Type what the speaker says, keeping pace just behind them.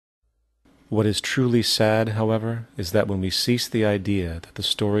What is truly sad, however, is that when we cease the idea that the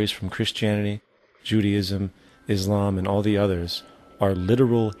stories from Christianity, Judaism, Islam, and all the others are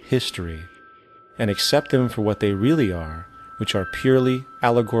literal history, and accept them for what they really are, which are purely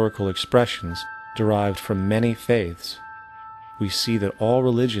allegorical expressions derived from many faiths, we see that all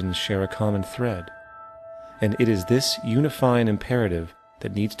religions share a common thread, and it is this unifying imperative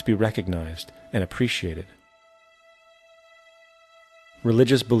that needs to be recognized and appreciated.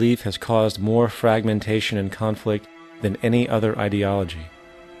 Religious belief has caused more fragmentation and conflict than any other ideology.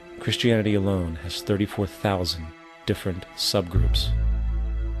 Christianity alone has 34,000 different subgroups.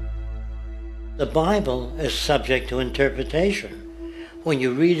 The Bible is subject to interpretation. When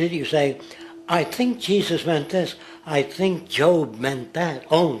you read it, you say, I think Jesus meant this. I think Job meant that.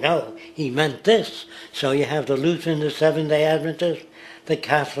 Oh no, he meant this. So you have the Lutheran, the Seventh-day Adventist, the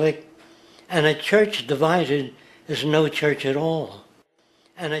Catholic, and a church divided is no church at all.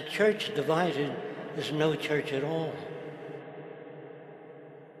 And a church divided is no church at all.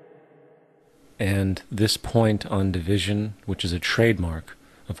 And this point on division, which is a trademark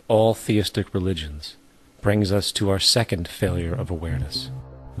of all theistic religions, brings us to our second failure of awareness,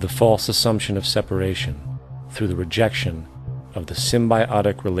 the false assumption of separation through the rejection of the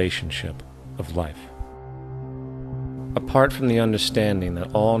symbiotic relationship of life. Apart from the understanding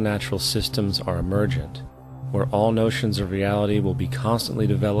that all natural systems are emergent, where all notions of reality will be constantly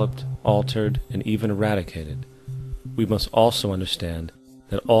developed, altered, and even eradicated, we must also understand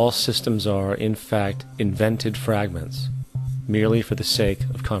that all systems are, in fact, invented fragments, merely for the sake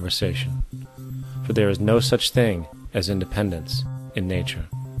of conversation. For there is no such thing as independence in nature.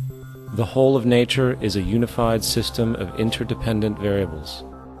 The whole of nature is a unified system of interdependent variables,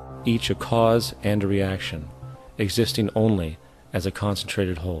 each a cause and a reaction, existing only as a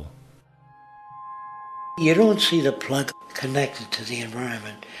concentrated whole. You don't see the plug connected to the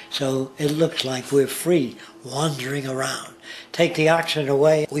environment, so it looks like we're free, wandering around. Take the oxygen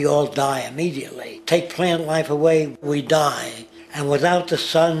away, we all die immediately. Take plant life away, we die. And without the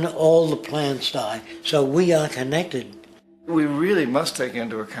sun, all the plants die. So we are connected. We really must take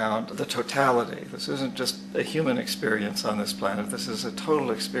into account the totality. This isn't just a human experience on this planet. This is a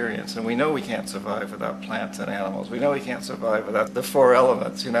total experience. And we know we can't survive without plants and animals. We know we can't survive without the four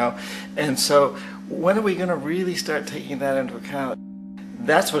elements, And so when are we going to really start taking that into account?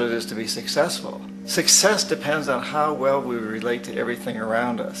 That's what it is to be successful. Success depends on how well we relate to everything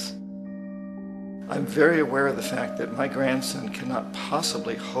around us. I'm very aware of the fact that my grandson cannot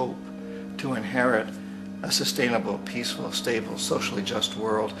possibly hope to inherit a sustainable, peaceful, stable, socially just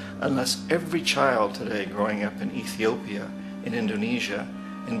world unless every child today growing up in Ethiopia, in Indonesia,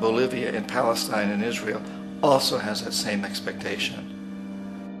 in Bolivia, in Palestine, in Israel also has that same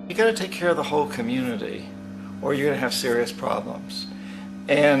expectation. You got to take care of the whole community or you're going to have serious problems.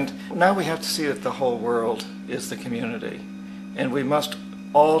 And now we have to see that the whole world is the community. And we must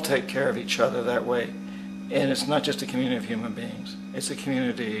all take care of each other that way. And it's not just a community of human beings. It's a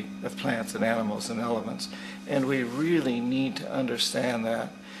community of plants and animals and elements. And we really need to understand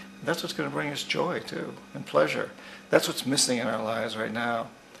that. That's what's going to bring us joy, too, and pleasure. That's what's missing in our lives right now.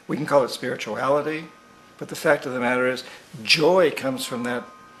 We can call it spirituality, but the fact of the matter is, joy comes from that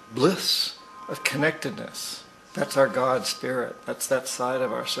bliss of connectedness. That's our God spirit. That's that side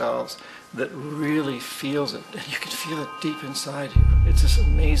of ourselves that really feels it. And you can feel it deep inside you. It's this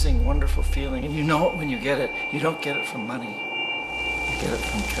amazing, wonderful feeling. And you know it when you get it. You don't get it from money. You get it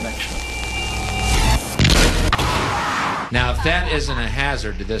from connection. Now, if that isn't a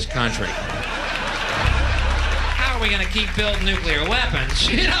hazard to this country, how are we going to keep building nuclear weapons?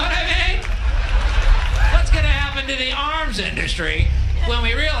 You know what I mean? What's going to happen to the arms industry when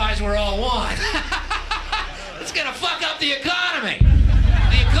we realize we're all one? It's going to fuck up the economy.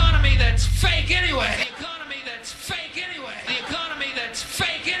 The economy that's fake anyway. The economy that's fake anyway. The economy that's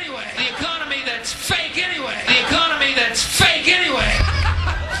fake anyway. The economy that's fake anyway. The economy that's fake anyway.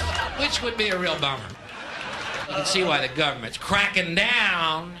 Which would be a real bummer. You can see why the government's cracking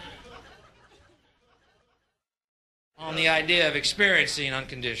down on the idea of experiencing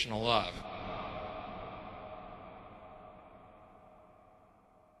unconditional love.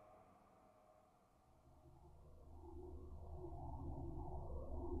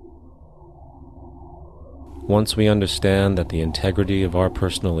 Once we understand that the integrity of our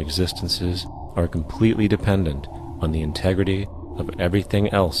personal existences are completely dependent on the integrity of everything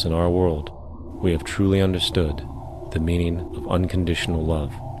else in our world, we have truly understood the meaning of unconditional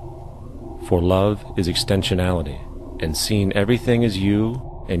love. For love is extensionality, and seeing everything as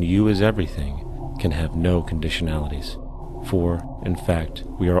you and you as everything can have no conditionalities. For, in fact,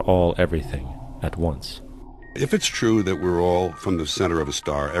 we are all everything at once. If it's true that we're all from the center of a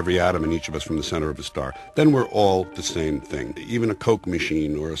star, every atom in each of us from the center of a star, then we're all the same thing. Even a Coke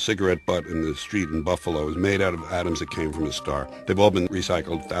machine or a cigarette butt in the street in Buffalo is made out of atoms that came from a star. They've all been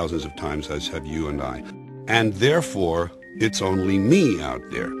recycled thousands of times, as have you and I. And therefore, it's only me out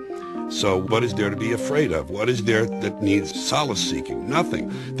there. So what is there to be afraid of? What is there that needs solace-seeking? Nothing.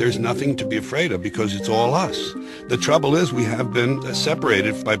 There's nothing to be afraid of because it's all us. The trouble is we have been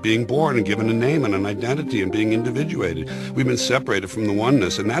separated by being born and given a name and an identity and being individuated. We've been separated from the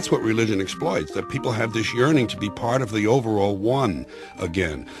oneness, and that's what religion exploits, that people have this yearning to be part of the overall one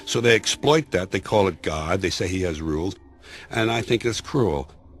again. So they exploit that. They call it God. They say he has rules. And I think it's cruel.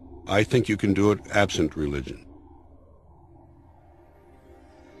 I think you can do it absent religion.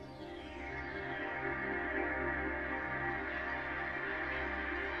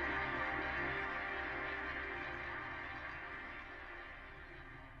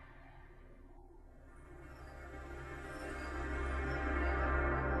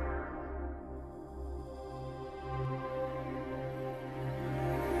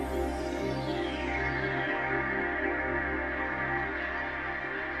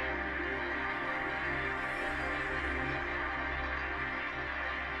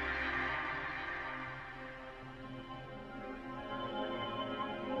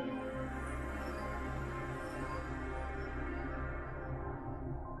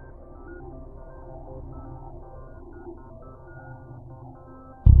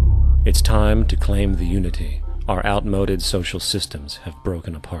 It's time to claim the unity our outmoded social systems have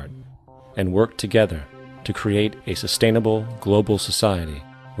broken apart, and work together to create a sustainable global society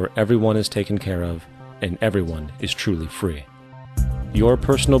where everyone is taken care of and everyone is truly free. Your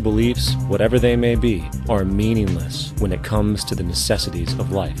personal beliefs, whatever they may be, are meaningless when it comes to the necessities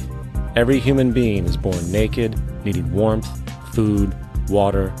of life. Every human being is born naked, needing warmth, food,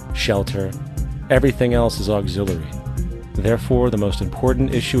 water, shelter. Everything else is auxiliary. Therefore, the most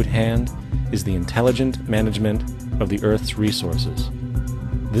important issue at hand is the intelligent management of the Earth's resources.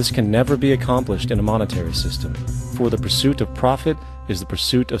 This can never be accomplished in a monetary system, for the pursuit of profit is the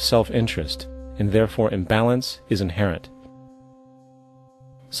pursuit of self-interest, and therefore imbalance is inherent.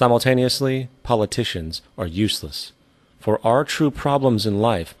 Simultaneously, politicians are useless, for our true problems in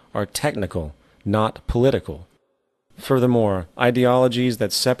life are technical, not political. Furthermore, ideologies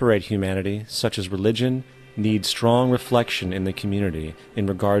that separate humanity, such as religion, need strong reflection in the community in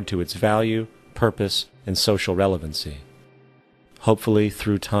regard to its value, purpose, and social relevancy. Hopefully,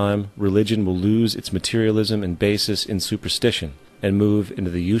 through time, religion will lose its materialism and basis in superstition and move into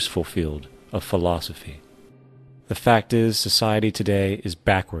the useful field of philosophy. The fact is, society today is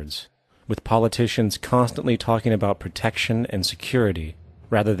backwards, with politicians constantly talking about protection and security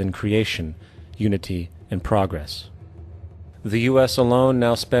rather than creation, unity, and progress. The U.S. alone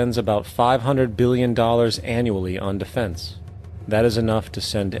now spends about $500 billion annually on defense. That is enough to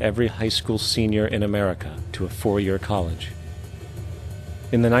send every high school senior in America to a four-year college.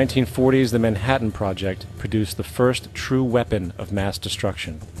 In the 1940s, the Manhattan Project produced the first true weapon of mass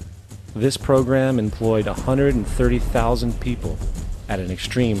destruction. This program employed 130,000 people at an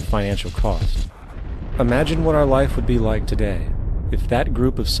extreme financial cost. Imagine what our life would be like today if that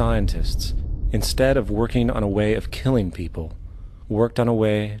group of scientists, instead of working on a way of killing people, worked on a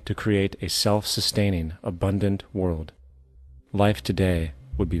way to create a self-sustaining, abundant world. Life today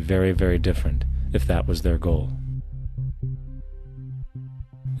would be very, very different if that was their goal.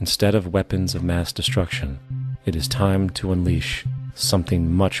 Instead of weapons of mass destruction, it is time to unleash something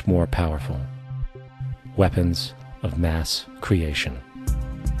much more powerful. Weapons of mass creation.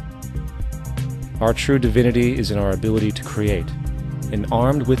 Our true divinity is in our ability to create, and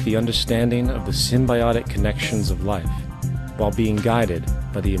armed with the understanding of the symbiotic connections of life, while being guided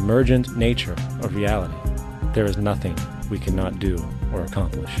by the emergent nature of reality, there is nothing we cannot do or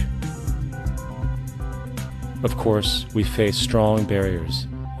accomplish. Of course, we face strong barriers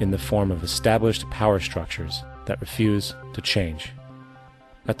in the form of established power structures that refuse to change.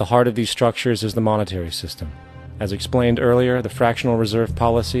 At the heart of these structures is the monetary system. As explained earlier, the fractional reserve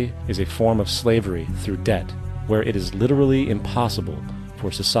policy is a form of slavery through debt, where it is literally impossible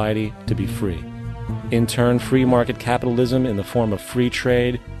for society to be free. In turn, free market capitalism in the form of free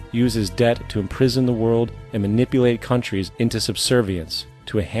trade uses debt to imprison the world and manipulate countries into subservience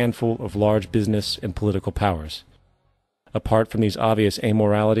to a handful of large business and political powers. Apart from these obvious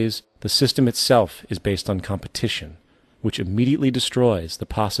amoralities, the system itself is based on competition, which immediately destroys the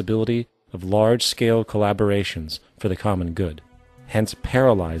possibility of large-scale collaborations for the common good, hence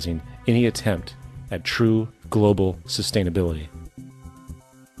paralyzing any attempt at true global sustainability.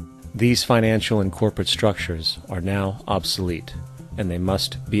 These financial and corporate structures are now obsolete, and they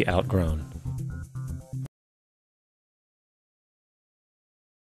must be outgrown.